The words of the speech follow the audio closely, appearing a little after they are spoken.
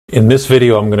In this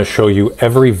video, I'm going to show you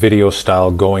every video style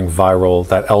going viral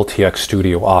that LTX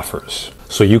Studio offers.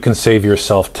 So you can save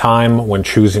yourself time when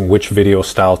choosing which video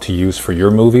style to use for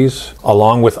your movies,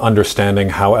 along with understanding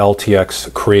how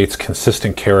LTX creates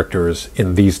consistent characters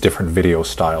in these different video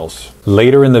styles.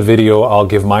 Later in the video, I'll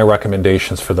give my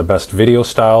recommendations for the best video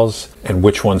styles and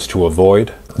which ones to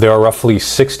avoid. There are roughly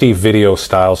 60 video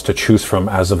styles to choose from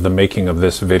as of the making of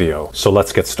this video, so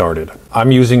let's get started.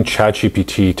 I'm using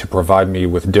ChatGPT to provide me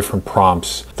with different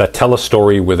prompts that tell a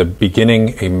story with a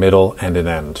beginning, a middle, and an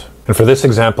end. And for this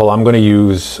example, I'm going to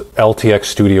use LTX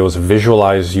Studio's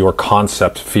Visualize Your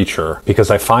Concept feature because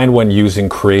I find when using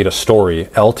Create a Story,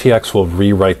 LTX will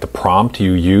rewrite the prompt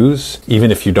you use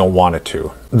even if you don't want it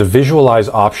to. The Visualize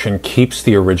option keeps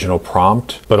the original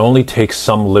prompt, but only takes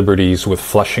some liberties with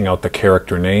fleshing out the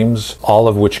character names, all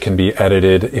of which can be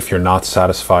edited if you're not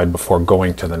satisfied before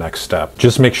going to the next step.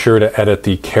 Just make sure to edit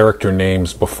the character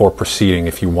names before proceeding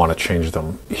if you want to change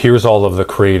them. Here's all of the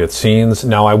created scenes.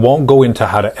 Now, I won't go into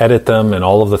how to edit them and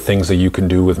all of the things that you can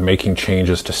do with making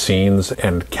changes to scenes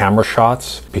and camera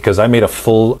shots, because I made a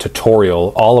full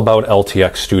tutorial all about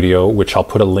LTX Studio, which I'll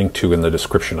put a link to in the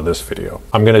description of this video.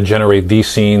 I'm going to generate these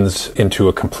scenes into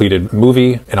a completed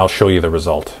movie, and I'll show you the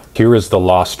result. Here is the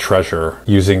lost treasure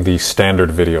using the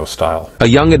standard video style. A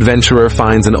young adventurer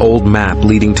finds an old map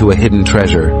leading to a hidden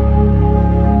treasure.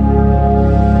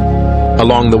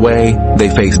 Along the way,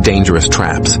 they face dangerous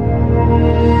traps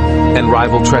and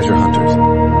rival treasure hunters,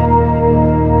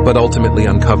 but ultimately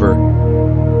uncover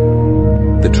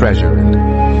the treasure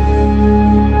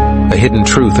and a hidden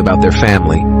truth about their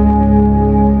family.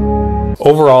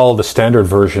 Overall, the standard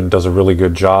version does a really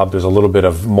good job. There's a little bit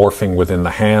of morphing within the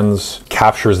hands,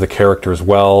 captures the characters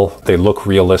well, they look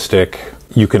realistic.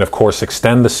 You can, of course,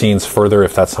 extend the scenes further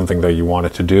if that's something that you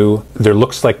wanted to do. There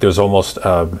looks like there's almost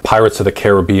a Pirates of the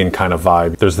Caribbean kind of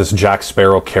vibe. There's this Jack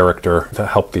Sparrow character to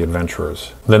help the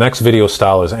adventurers. The next video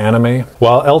style is anime.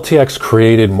 While LTX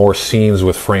created more scenes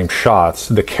with frame shots,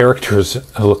 the characters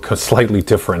look slightly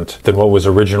different than what was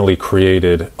originally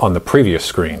created on the previous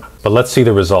screen. But let's see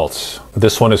the results.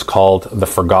 This one is called The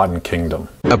Forgotten Kingdom.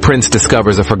 A prince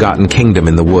discovers a forgotten kingdom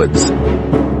in the woods.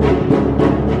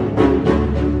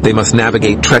 They must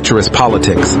navigate treacherous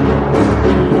politics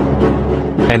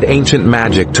and ancient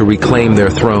magic to reclaim their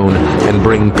throne and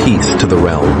bring peace to the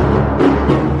realm.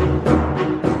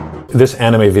 This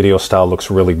anime video style looks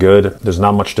really good. There's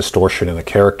not much distortion in the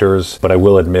characters, but I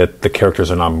will admit the characters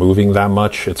are not moving that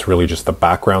much. It's really just the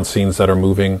background scenes that are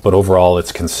moving, but overall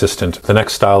it's consistent. The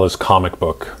next style is comic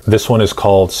book. This one is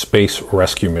called Space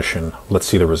Rescue Mission. Let's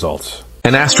see the results.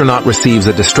 An astronaut receives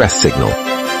a distress signal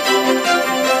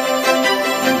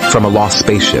from a lost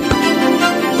spaceship.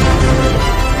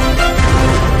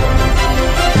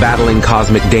 Battling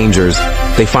cosmic dangers,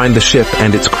 they find the ship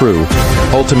and its crew,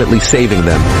 ultimately saving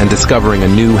them and discovering a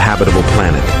new habitable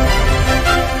planet.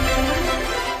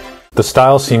 The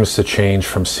style seems to change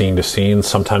from scene to scene.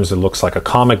 Sometimes it looks like a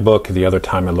comic book, the other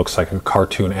time it looks like a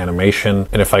cartoon animation.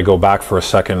 And if I go back for a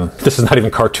second, this is not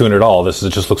even cartoon at all. This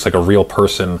just looks like a real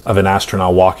person of an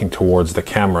astronaut walking towards the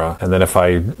camera. And then if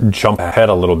I jump ahead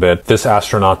a little bit, this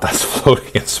astronaut that's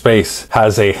floating in space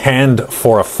has a hand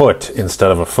for a foot instead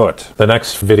of a foot. The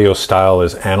next video style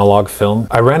is analog film.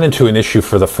 I ran into an issue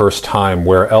for the first time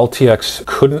where LTX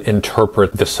couldn't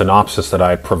interpret the synopsis that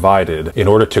I had provided in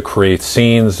order to create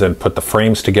scenes and put the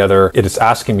frames together. It is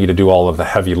asking me to do all of the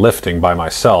heavy lifting by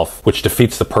myself, which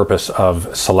defeats the purpose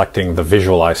of selecting the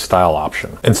Visualize Style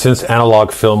option. And since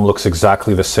analog film looks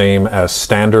exactly the same as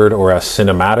standard or as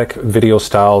cinematic video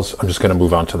styles, I'm just going to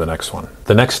move on to the next one.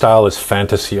 The next style is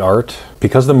fantasy art.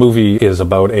 Because the movie is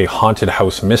about a haunted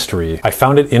house mystery, I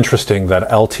found it interesting that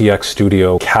LTX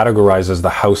Studio categorizes the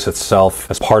house itself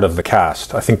as part of the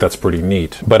cast. I think that's pretty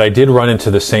neat. But I did run into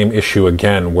the same issue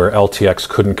again where LTX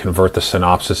couldn't convert the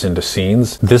synopsis into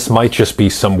scenes. This might just be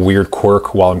some weird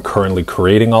quirk while I'm currently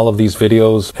creating all of these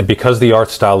videos. And because the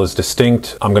art style is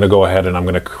distinct, I'm going to go ahead and I'm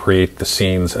going to create the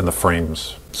scenes and the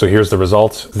frames. So here's the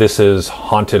results. This is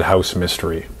Haunted House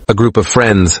Mystery. A group of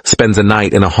friends spends a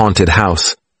night in a haunted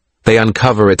house. They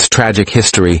uncover its tragic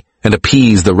history and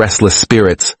appease the restless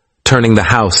spirits, turning the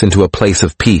house into a place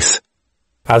of peace.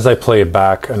 As I play it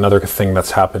back, another thing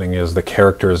that's happening is the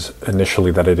characters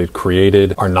initially that it had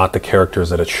created are not the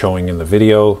characters that it's showing in the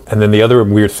video. And then the other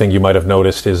weird thing you might have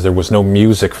noticed is there was no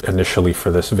music initially for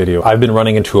this video. I've been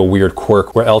running into a weird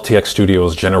quirk where LTX Studio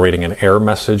is generating an error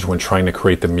message when trying to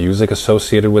create the music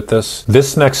associated with this.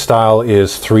 This next style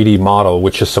is 3D model,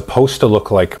 which is supposed to look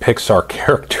like Pixar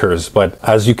characters, but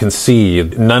as you can see,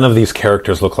 none of these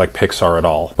characters look like Pixar at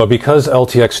all. But because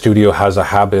LTX Studio has a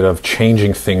habit of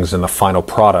changing things in the final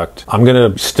product, I'm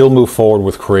going to still move forward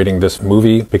with creating this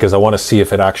movie because I want to see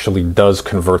if it actually does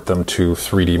convert them to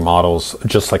 3D models,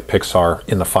 just like Pixar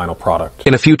in the final product.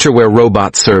 In a future where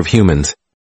robots serve humans,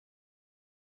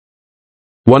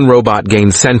 one robot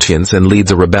gains sentience and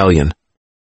leads a rebellion.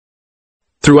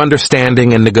 Through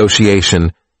understanding and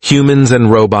negotiation, humans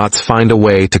and robots find a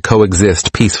way to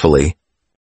coexist peacefully.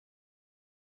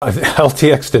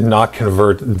 LTX did not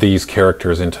convert these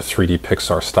characters into 3D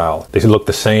Pixar style. They look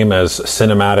the same as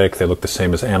cinematic, they look the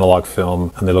same as analog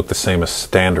film, and they look the same as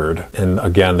standard. And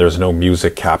again, there's no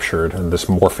music captured, and this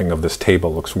morphing of this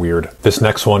table looks weird. This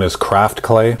next one is Craft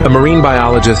Clay. A marine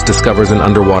biologist discovers an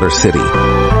underwater city,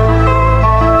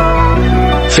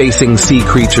 facing sea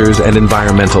creatures and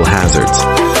environmental hazards.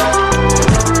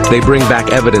 They bring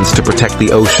back evidence to protect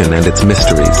the ocean and its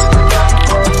mysteries.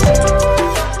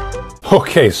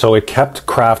 Okay, so it kept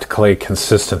Craft Clay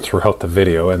consistent throughout the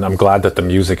video, and I'm glad that the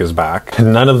music is back.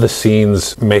 None of the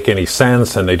scenes make any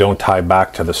sense, and they don't tie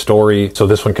back to the story, so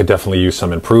this one could definitely use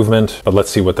some improvement, but let's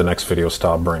see what the next video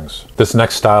style brings. This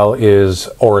next style is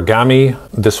Origami.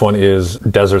 This one is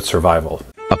Desert Survival.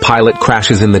 A pilot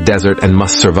crashes in the desert and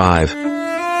must survive.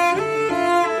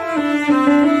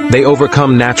 They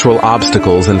overcome natural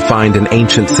obstacles and find an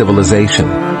ancient civilization,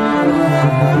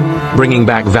 bringing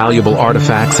back valuable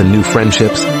artifacts and new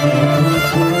friendships.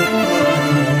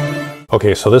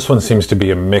 Okay, so this one seems to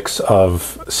be a mix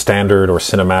of standard or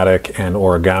cinematic and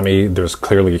origami. There's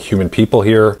clearly human people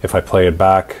here if I play it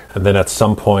back. And then at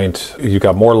some point, you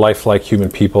got more lifelike human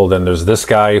people. Then there's this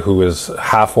guy who is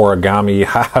half origami,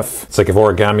 half... It's like if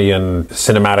origami and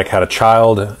cinematic had a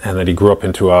child, and then he grew up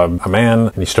into a man,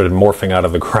 and he started morphing out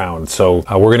of the ground. So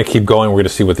we're going to keep going. We're going to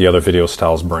see what the other video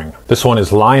styles bring. This one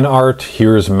is line art.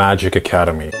 Here's Magic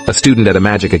Academy. A student at a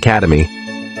magic academy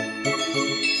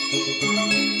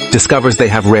discovers they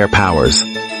have rare powers.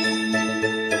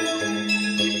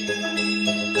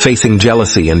 Facing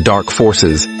jealousy and dark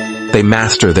forces, they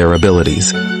master their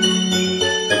abilities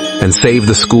and save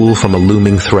the school from a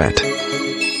looming threat.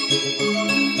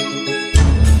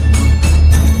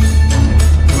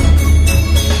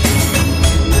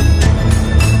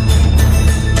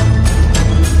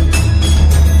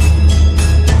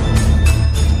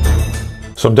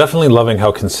 So I'm definitely loving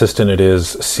how consistent it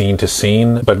is scene to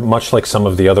scene, but much like some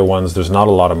of the other ones, there's not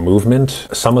a lot of movement.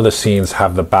 Some of the scenes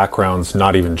have the backgrounds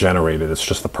not even generated, it's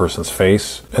just the person's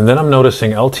face. And then I'm noticing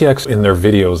LTX in their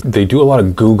videos, they do a lot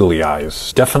of googly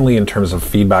eyes. Definitely in terms of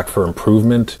feedback for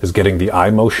improvement is getting the eye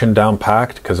motion down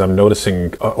packed, because I'm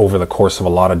noticing over the course of a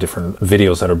lot of different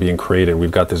videos that are being created,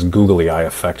 we've got this googly eye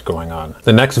effect going on.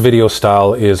 The next video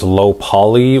style is low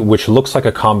poly, which looks like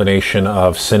a combination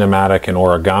of cinematic and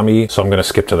origami, so I'm going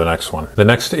to skip to the next one. The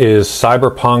next is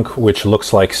Cyberpunk, which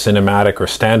looks like cinematic or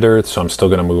standard, so I'm still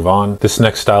going to move on. This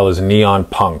next style is Neon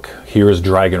Punk. Here is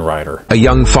Dragon Rider. A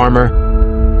young farmer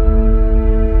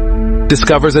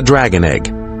discovers a dragon egg,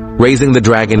 raising the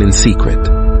dragon in secret.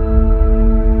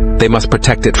 They must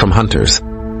protect it from hunters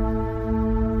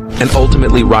and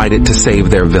ultimately ride it to save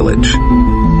their village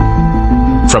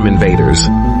from invaders.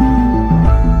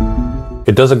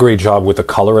 It does a great job with the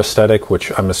color aesthetic,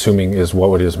 which I'm assuming is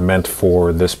what it is meant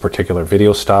for this particular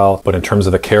video style. But in terms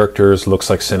of the characters, looks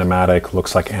like cinematic,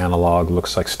 looks like analog,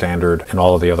 looks like standard, and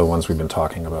all of the other ones we've been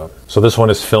talking about. So this one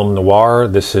is film noir.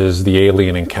 This is the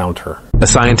alien encounter. A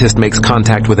scientist makes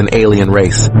contact with an alien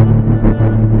race.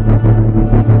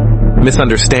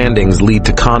 Misunderstandings lead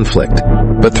to conflict,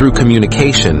 but through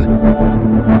communication,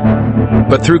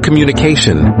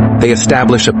 they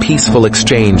establish a peaceful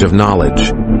exchange of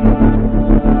knowledge.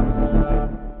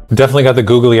 Definitely got the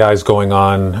googly eyes going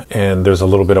on, and there's a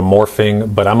little bit of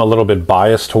morphing, but I'm a little bit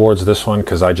biased towards this one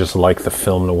because I just like the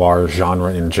film noir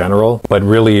genre in general. But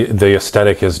really, the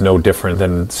aesthetic is no different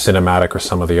than cinematic or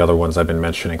some of the other ones I've been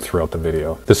mentioning throughout the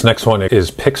video. This next one is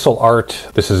pixel art.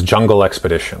 This is Jungle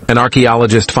Expedition. An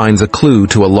archaeologist finds a clue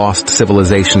to a lost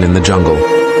civilization in the jungle.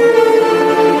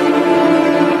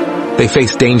 They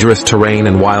face dangerous terrain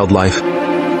and wildlife,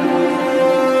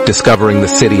 discovering the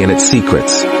city and its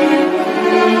secrets,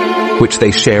 which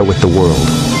they share with the world.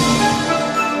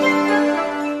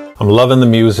 I'm loving the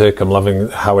music. I'm loving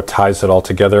how it ties it all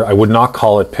together. I would not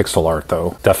call it pixel art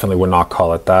though. Definitely would not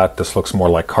call it that. This looks more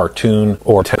like cartoon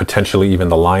or potentially even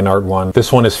the line art one.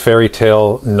 This one is fairy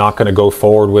tale. Not going to go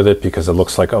forward with it because it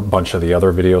looks like a bunch of the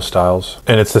other video styles.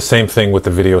 And it's the same thing with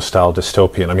the video style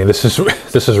dystopian. I mean, this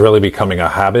is really becoming a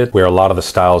habit where a lot of the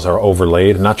styles are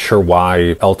overlaid. Not sure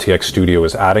why LTX Studio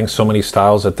is adding so many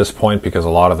styles at this point because a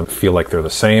lot of them feel like they're the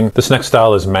same. This next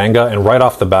style is manga, and right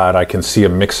off the bat I can see a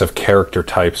mix of character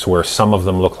types where some of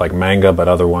them look like manga but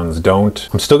other ones don't.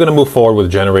 I'm still going to move forward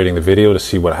with generating the video to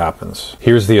see what happens.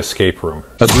 Here's the escape room.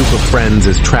 A group of friends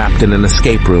is trapped in an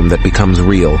escape room that becomes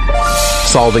real.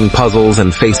 Solving puzzles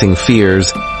and facing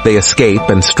fears, they escape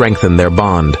and strengthen their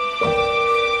bond.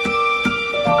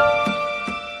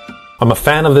 I'm a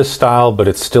fan of this style, but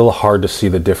it's still hard to see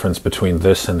the difference between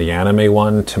this and the anime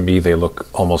one. To me, they look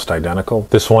almost identical.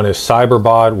 This one is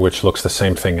Cyberbot, which looks the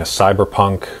same thing as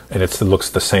Cyberpunk, and it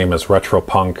looks the same as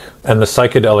Retropunk. And the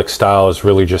psychedelic style is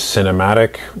really just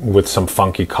cinematic with some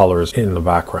funky colors in the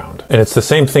background. And it's the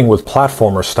same thing with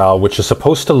platformer style, which is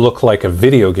supposed to look like a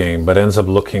video game, but ends up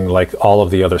looking like all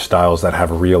of the other styles that have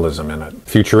realism in it.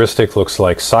 Futuristic looks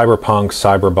like Cyberpunk,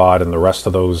 Cyberbot, and the rest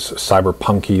of those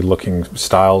cyberpunky looking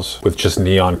styles with just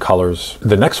neon colors.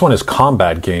 The next one is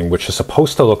Combat Game, which is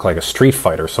supposed to look like a Street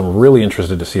Fighter, so I'm really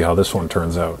interested to see how this one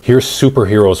turns out. Here's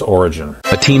Superhero's Origin.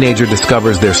 A teenager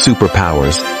discovers their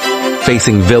superpowers.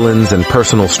 Facing villains and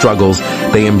personal struggles,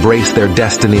 they embrace their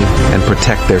destiny and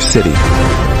protect their city.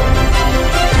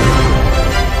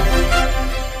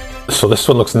 So this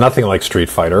one looks nothing like Street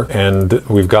Fighter, and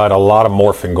we've got a lot of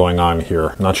morphing going on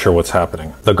here. Not sure what's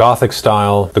happening. The Gothic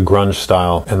style, the Grunge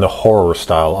style, and the horror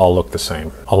style all look the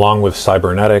same, along with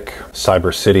Cybernetic,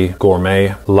 Cyber City,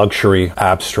 Gourmet, Luxury,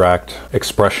 Abstract,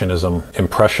 Expressionism,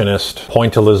 Impressionist,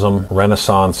 Pointillism,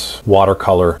 Renaissance,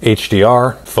 Watercolor,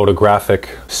 HDR, Photographic,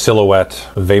 Silhouette,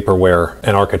 Vaporware,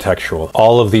 and Architectural.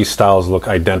 All of these styles look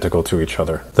identical to each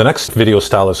other. The next video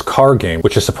style is Car Game,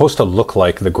 which is supposed to look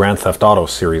like the Grand Theft Auto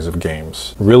series of games.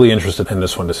 Really interested in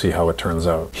this one to see how it turns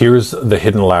out. Here's the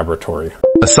Hidden Laboratory.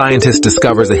 A scientist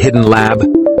discovers a hidden lab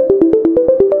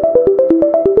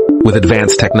with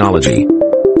advanced technology.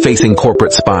 Facing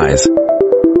corporate spies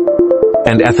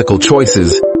and ethical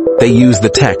choices, they use the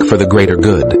tech for the greater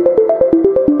good.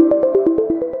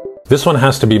 This one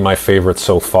has to be my favorite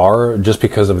so far, just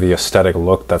because of the aesthetic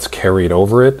look that's carried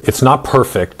over it. It's not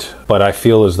perfect, but I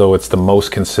feel as though it's the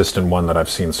most consistent one that I've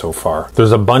seen so far.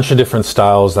 There's a bunch of different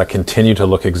styles that continue to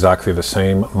look exactly the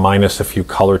same, minus a few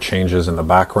color changes in the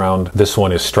background. This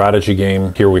one is Strategy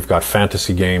Game. Here we've got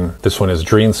Fantasy Game. This one is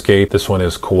Dreamscape. This one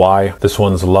is Kawaii. This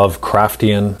one's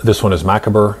Lovecraftian. This one is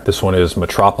Macabre. This one is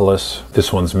Metropolis.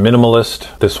 This one's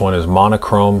Minimalist. This one is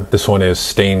Monochrome. This one is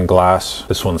Stained Glass.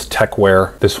 This one's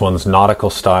Techwear. This one's Nautical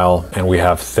style, and we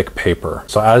have Thick Paper.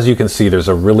 So as you can see, there's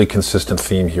a really consistent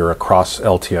theme here across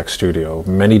LTX Studio.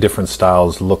 Many different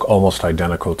styles look almost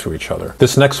identical to each other.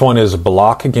 This next one is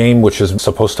Block Game, which is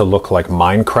supposed to look like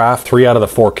Minecraft. 3 out of the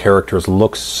 4 characters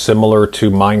look similar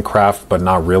to Minecraft, but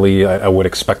not really. I would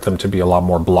expect them to be a lot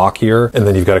more blockier. And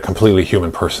then you've got a completely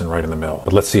human person right in the middle.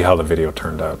 But let's see how the video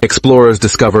turned out. Explorers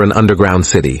discover an underground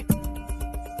city.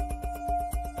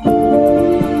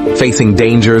 Facing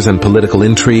dangers and political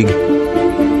intrigue,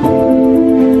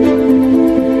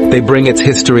 they bring its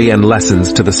history and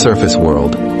lessons to the surface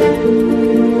world.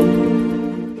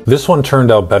 This one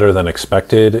turned out better than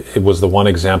expected. It was the one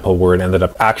example where it ended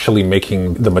up actually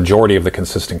making the majority of the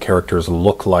consistent characters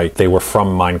look like they were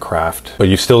from Minecraft. But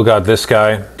you still got this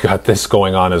guy, got this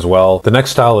going on as well. The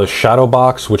next style is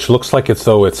Shadowbox, which looks like it's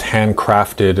though it's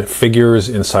handcrafted figures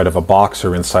inside of a box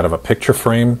or inside of a picture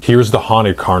frame. Here's the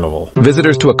Haunted Carnival.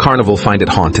 Visitors to a carnival find it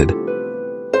haunted.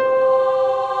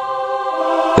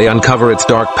 They uncover its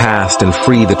dark past and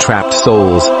free the trapped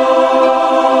souls,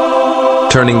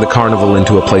 turning the carnival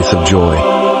into a place of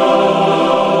joy.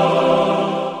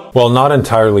 Well, not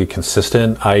entirely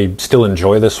consistent. I still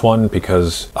enjoy this one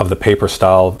because of the paper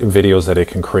style videos that it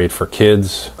can create for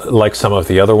kids. Like some of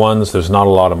the other ones, there's not a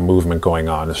lot of movement going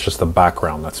on. It's just the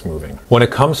background that's moving. When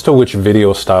it comes to which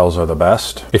video styles are the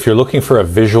best, if you're looking for a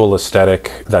visual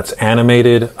aesthetic that's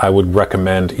animated, I would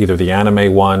recommend either the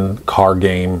anime one, Car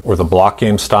Game, or the Block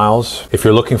Game styles. If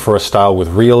you're looking for a style with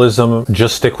realism,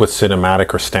 just stick with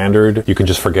cinematic or standard. You can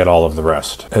just forget all of the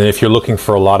rest. And if you're looking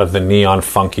for a lot of the neon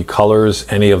funky colors,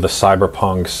 any of the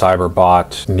Cyberpunk,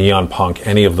 Cyberbot, Neon Punk,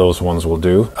 any of those ones will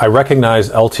do. I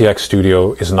recognize LTX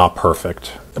Studio is not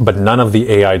perfect, but none of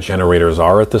the AI generators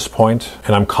are at this point,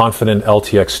 and I'm confident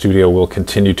LTX Studio will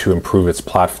continue to improve its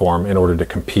platform in order to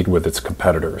compete with its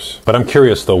competitors. But I'm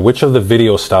curious though, which of the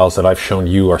video styles that I've shown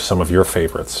you are some of your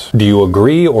favorites? Do you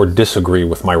agree or disagree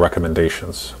with my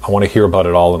recommendations? I want to hear about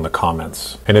it all in the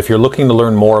comments. And if you're looking to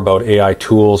learn more about AI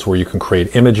tools where you can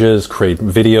create images, create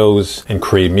videos, and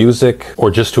create music,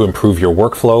 or just to improve your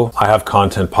workflow, I have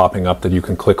content popping up that you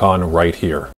can click on right here.